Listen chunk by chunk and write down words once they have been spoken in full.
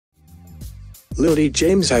Lily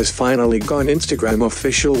James has finally gone Instagram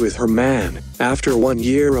official with her man, after 1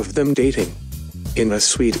 year of them dating. In a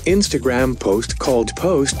sweet Instagram post called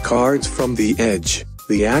Postcards from the Edge,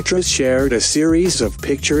 the actress shared a series of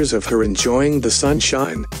pictures of her enjoying the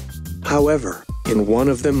sunshine. However, in one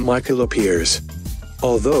of them Michael appears.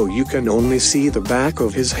 Although you can only see the back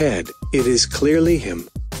of his head, it is clearly him.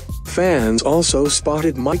 Fans also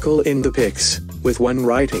spotted Michael in the pics, with one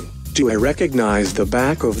writing, "Do I recognize the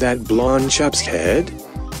back of that blonde chap's head?"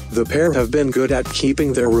 The pair have been good at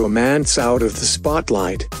keeping their romance out of the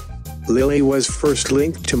spotlight. Lily was first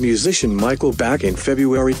linked to musician Michael back in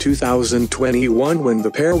February 2021 when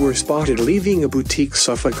the pair were spotted leaving a boutique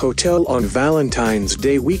Suffolk hotel on Valentine's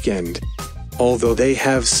Day weekend. Although they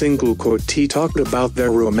have single-quote talked about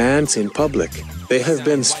their romance in public, they have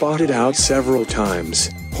been spotted out several times,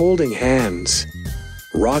 holding hands.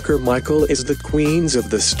 Rocker Michael is the Queens of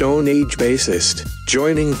the Stone Age bassist,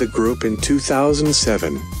 joining the group in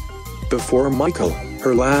 2007. Before Michael,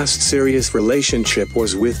 her last serious relationship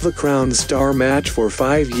was with the Crown star Matt for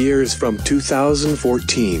 5 years from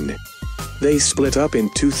 2014. They split up in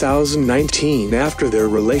 2019 after their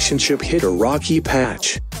relationship hit a rocky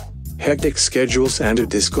patch. Hectic schedules and a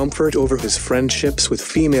discomfort over his friendships with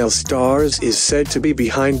female stars is said to be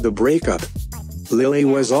behind the breakup. Lily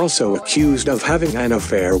was also accused of having an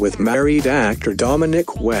affair with married actor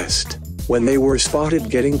Dominic West, when they were spotted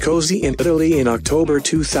getting cozy in Italy in October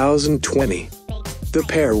 2020. The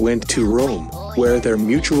pair went to Rome, where their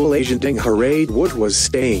mutual agent Ingrid Wood was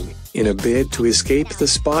staying, in a bid to escape the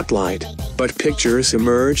spotlight, but pictures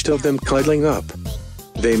emerged of them cuddling up.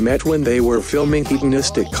 They met when they were filming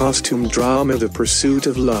hedonistic costume drama The Pursuit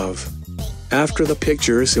of Love. After the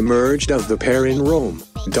pictures emerged of the pair in Rome,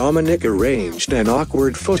 Dominic arranged an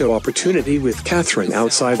awkward photo opportunity with Catherine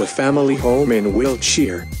outside the family home in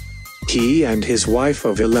Wiltshire. He and his wife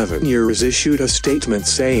of 11 years issued a statement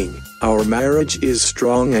saying, "Our marriage is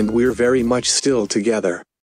strong and we're very much still together."